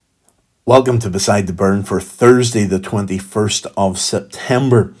Welcome to Beside the Burn for Thursday, the 21st of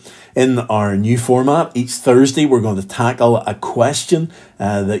September. In our new format, each Thursday we're going to tackle a question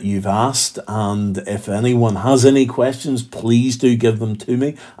that you've asked, and if anyone has any questions, please do give them to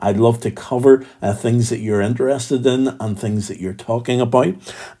me. I'd love to cover things that you're interested in and things that you're talking about.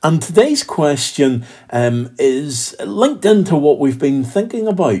 And today's question is linked into what we've been thinking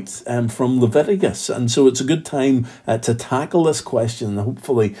about from Leviticus, and so it's a good time to tackle this question and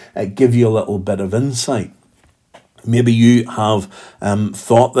hopefully give you a little bit of insight. Maybe you have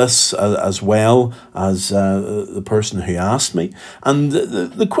thought this as well as the person who asked me. And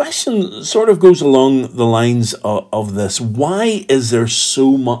the question sort of goes along the lines of this. Why is there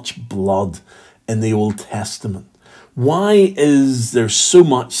so much blood in the Old Testament? Why is there so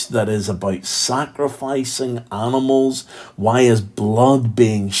much that is about sacrificing animals? Why is blood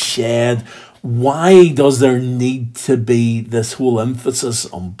being shed? Why does there need to be this whole emphasis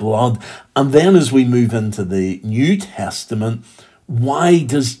on blood? And then as we move into the New Testament, why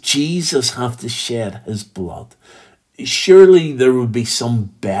does Jesus have to shed his blood? Surely there would be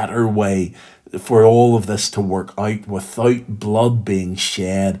some better way for all of this to work out without blood being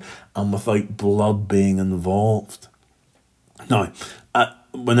shed and without blood being involved. Now,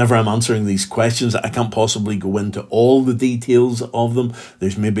 whenever I'm answering these questions, I can't possibly go into all the details of them.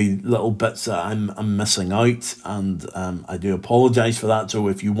 There's maybe little bits that I'm missing out, and I do apologise for that. So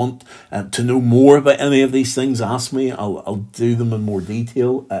if you want to know more about any of these things, ask me. I'll do them in more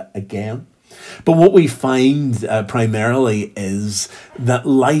detail again. But what we find primarily is that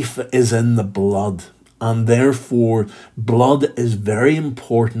life is in the blood, and therefore blood is very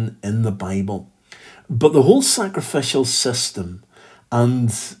important in the Bible. But the whole sacrificial system and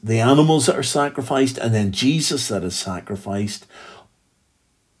the animals that are sacrificed and then Jesus that is sacrificed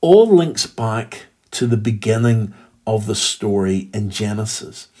all links back to the beginning of the story in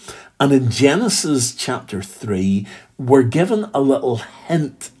Genesis. And in Genesis chapter 3, we're given a little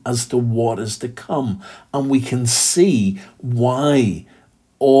hint as to what is to come. And we can see why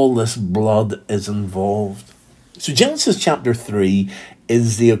all this blood is involved. So Genesis chapter 3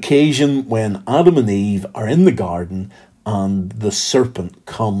 is the occasion when Adam and Eve are in the garden and the serpent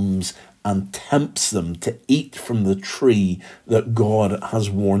comes and tempts them to eat from the tree that God has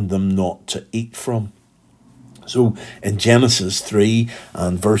warned them not to eat from. So in Genesis 3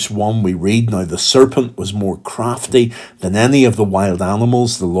 and verse 1 we read, "Now the serpent was more crafty than any of the wild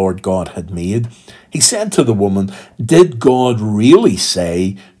animals the Lord God had made. He said to the woman, 'Did God really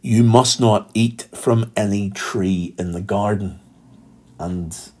say you must not eat from any tree in the garden?'"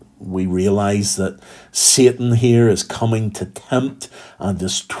 And we realize that Satan here is coming to tempt and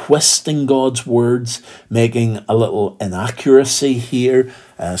is twisting God's words, making a little inaccuracy here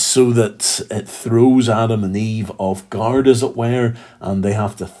so that it throws Adam and Eve off guard, as it were, and they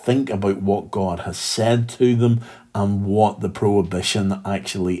have to think about what God has said to them and what the prohibition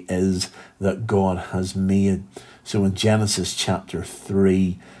actually is that God has made. So in Genesis chapter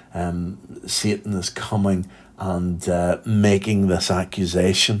 3, Satan is coming and making this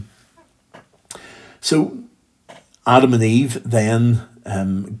accusation. So Adam and Eve then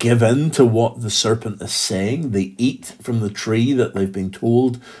give in to what the serpent is saying. They eat from the tree that they've been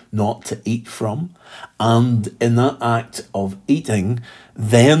told not to eat from. And in that act of eating,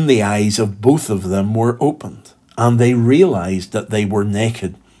 then the eyes of both of them were opened, and they realized that they were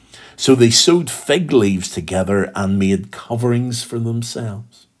naked. So they sewed fig leaves together and made coverings for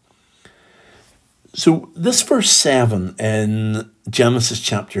themselves. So this verse 7 in Genesis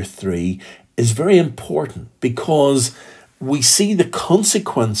chapter 3 is very important because we see the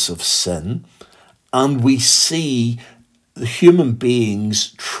consequence of sin and we see the human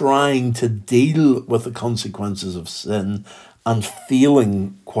beings trying to deal with the consequences of sin and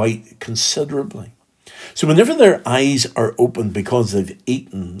failing quite considerably. So whenever their eyes are opened because they've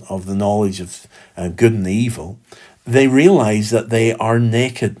eaten of the knowledge of good and evil, they realize that they are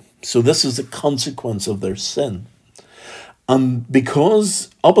naked. So this is the consequence of their sin. And because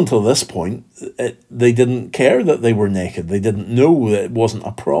up until this point, they didn't care that they were naked. They didn't know that it wasn't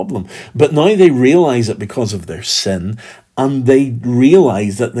a problem. But now they realize it because of their sin, and they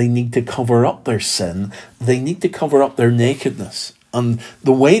realize that they need to cover up their sin. They need to cover up their nakedness. And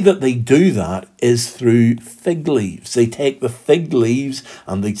the way that they do that is through fig leaves. They take the fig leaves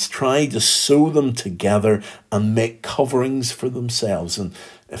and they try to sew them together and make coverings for themselves. And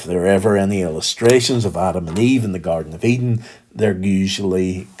if there are ever any illustrations of Adam and Eve in the Garden of Eden, they're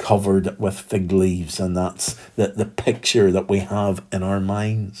usually covered with fig leaves. And that's the picture that we have in our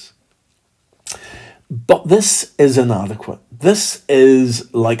minds. But this is inadequate. This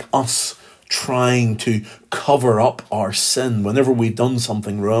is like us trying to cover up our sin, whenever we've done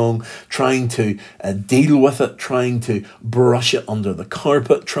something wrong, trying to deal with it, trying to brush it under the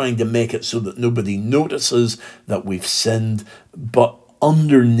carpet, trying to make it so that nobody notices that we've sinned. But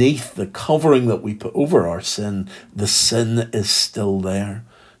underneath the covering that we put over our sin, the sin is still there.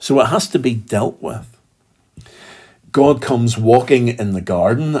 So it has to be dealt with. God comes walking in the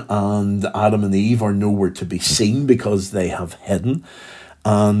garden, and Adam and Eve are nowhere to be seen because they have hidden.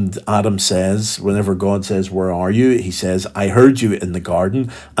 And Adam says, whenever God says, "Where are you?" he says, "I heard you in the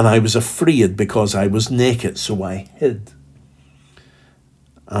garden, and I was afraid because I was naked, so I hid."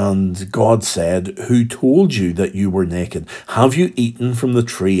 And God said, "Who told you that you were naked? Have you eaten from the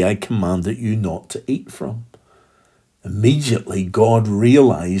tree I commanded you not to eat from?" Immediately, God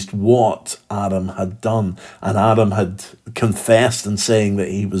realized what Adam had done, and Adam had confessed in saying that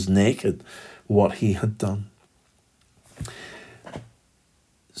he was naked, what he had done.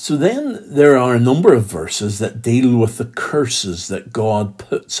 So then there are a number of verses that deal with the curses that God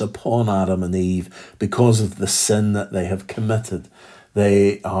puts upon Adam and Eve because of the sin that they have committed.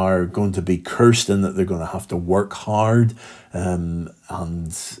 They are going to be cursed in that they're going to have to work hard, and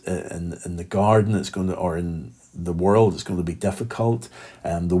in the garden it's going to, or in the world, it's going to be difficult.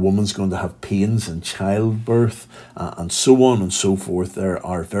 The woman's going to have pains in childbirth, and so on and so forth. There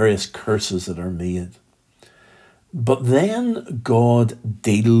are various curses that are made. But then God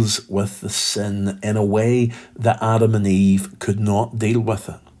deals with the sin in a way that Adam and Eve could not deal with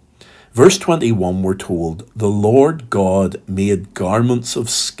it. Verse 21, we're told, "The Lord God made garments of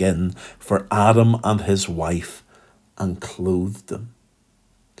skin for Adam and his wife and clothed them."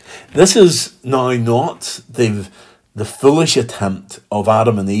 This is now not the foolish attempt of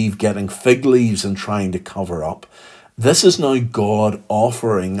Adam and Eve getting fig leaves and trying to cover up. This is now God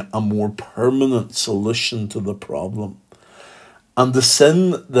offering a more permanent solution to the problem. And the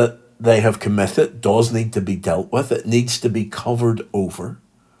sin that they have committed does need to be dealt with. It needs to be covered over.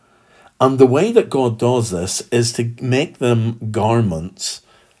 And the way that God does this is to make them garments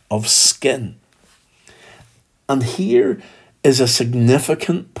of skin. And here is a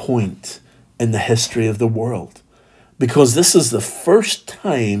significant point in the history of the world, because this is the first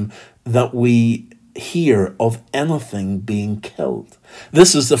time that we hear of anything being killed.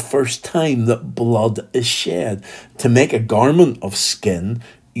 This is the first time that blood is shed. To make a garment of skin,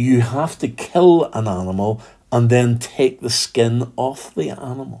 you have to kill an animal and then take the skin off the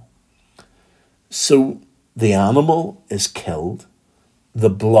animal. So the animal is killed, the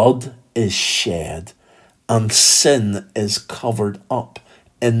blood is shed, and sin is covered up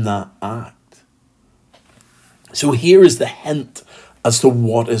in that act. So here is the hint as to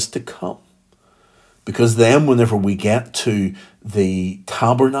what is to come. Because then whenever we get to the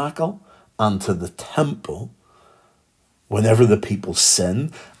tabernacle and to the temple, whenever the people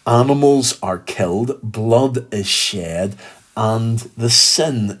sin, animals are killed, blood is shed, and the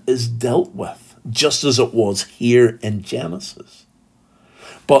sin is dealt with, just as it was here in Genesis.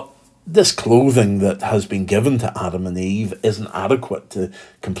 But this clothing that has been given to Adam and Eve isn't adequate to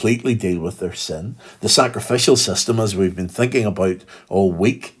completely deal with their sin. The sacrificial system, as we've been thinking about all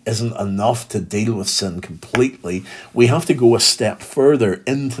week, isn't enough to deal with sin completely. We have to go a step further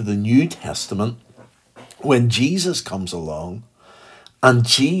into the New Testament when Jesus comes along, and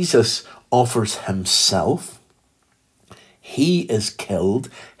Jesus offers himself. He is killed,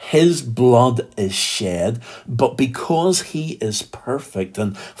 his blood is shed, but because he is perfect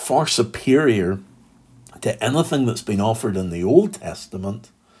and far superior to anything that's been offered in the Old Testament,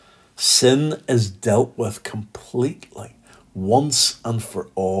 sin is dealt with completely, once and for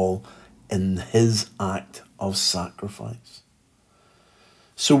all, in his act of sacrifice.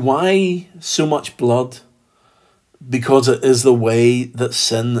 So why so much blood? Because it is the way that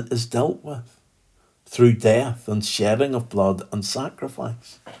sin is dealt with, through death and shedding of blood and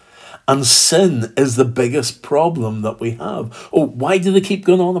sacrifice. And sin is the biggest problem that we have. Oh, why do they keep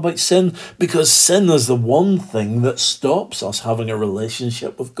going on about sin? Because sin is the one thing that stops us having a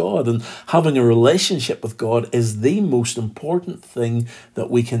relationship with God. And having a relationship with God is the most important thing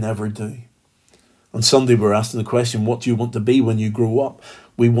that we can ever do. On Sunday we're asking the question, what do you want to be when you grow up?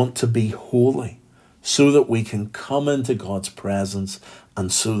 We want to be holy, so that we can come into God's presence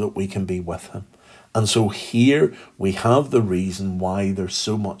and so that we can be with him. And so here we have the reason why there's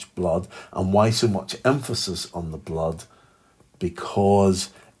so much blood and why so much emphasis on the blood, because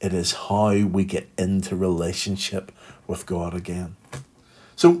it is how we get into relationship with God again.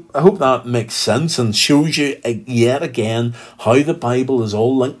 So I hope that makes sense and shows you yet again how the Bible is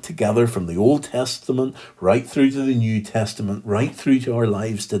all linked together from the Old Testament right through to the New Testament, right through to our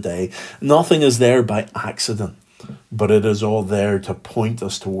lives today. Nothing is there by accident. but it is all there to point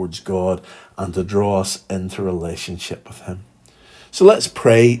us towards God and to draw us into relationship with Him. So let's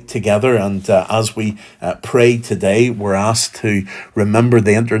pray together, and as we pray today, we're asked to remember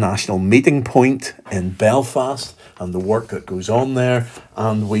the international meeting point in Belfast and the work that goes on there,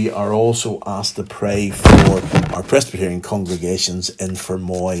 and we are also asked to pray for our Presbyterian congregations in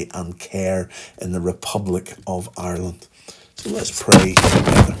Fermoy and Care in the Republic of Ireland. So let's pray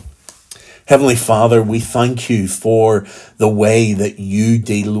together. Heavenly Father, we thank you for the way that you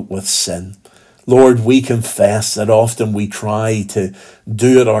deal with sin. Lord, we confess that often we try to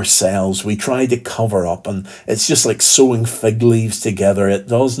do it ourselves. We try to cover up, and it's just like sewing fig leaves together. It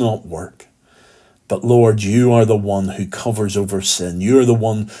does not work. But Lord, you are the one who covers over sin. You are the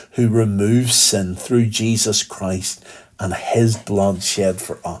one who removes sin through Jesus Christ and his blood shed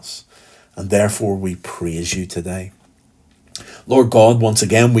for us. And therefore we praise you today. Lord God, once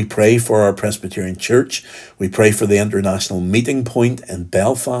again, we pray for our Presbyterian Church. We pray for the international meeting point in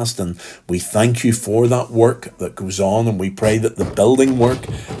Belfast, and we thank you for that work that goes on, and we pray that the building work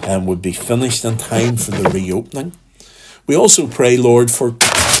would be finished in time for the reopening. We also pray, Lord, for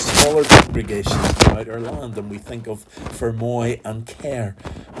smaller congregations throughout our land, and we think of Fermoy and Care.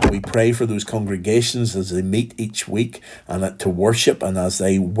 We pray for those congregations as they meet each week and to worship, and as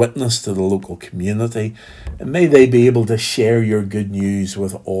they witness to the local community, and may they be able to share your good news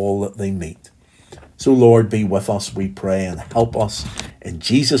with all that they meet. So Lord, be with us, we pray, and help us. In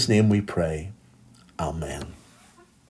Jesus' name we pray. Amen.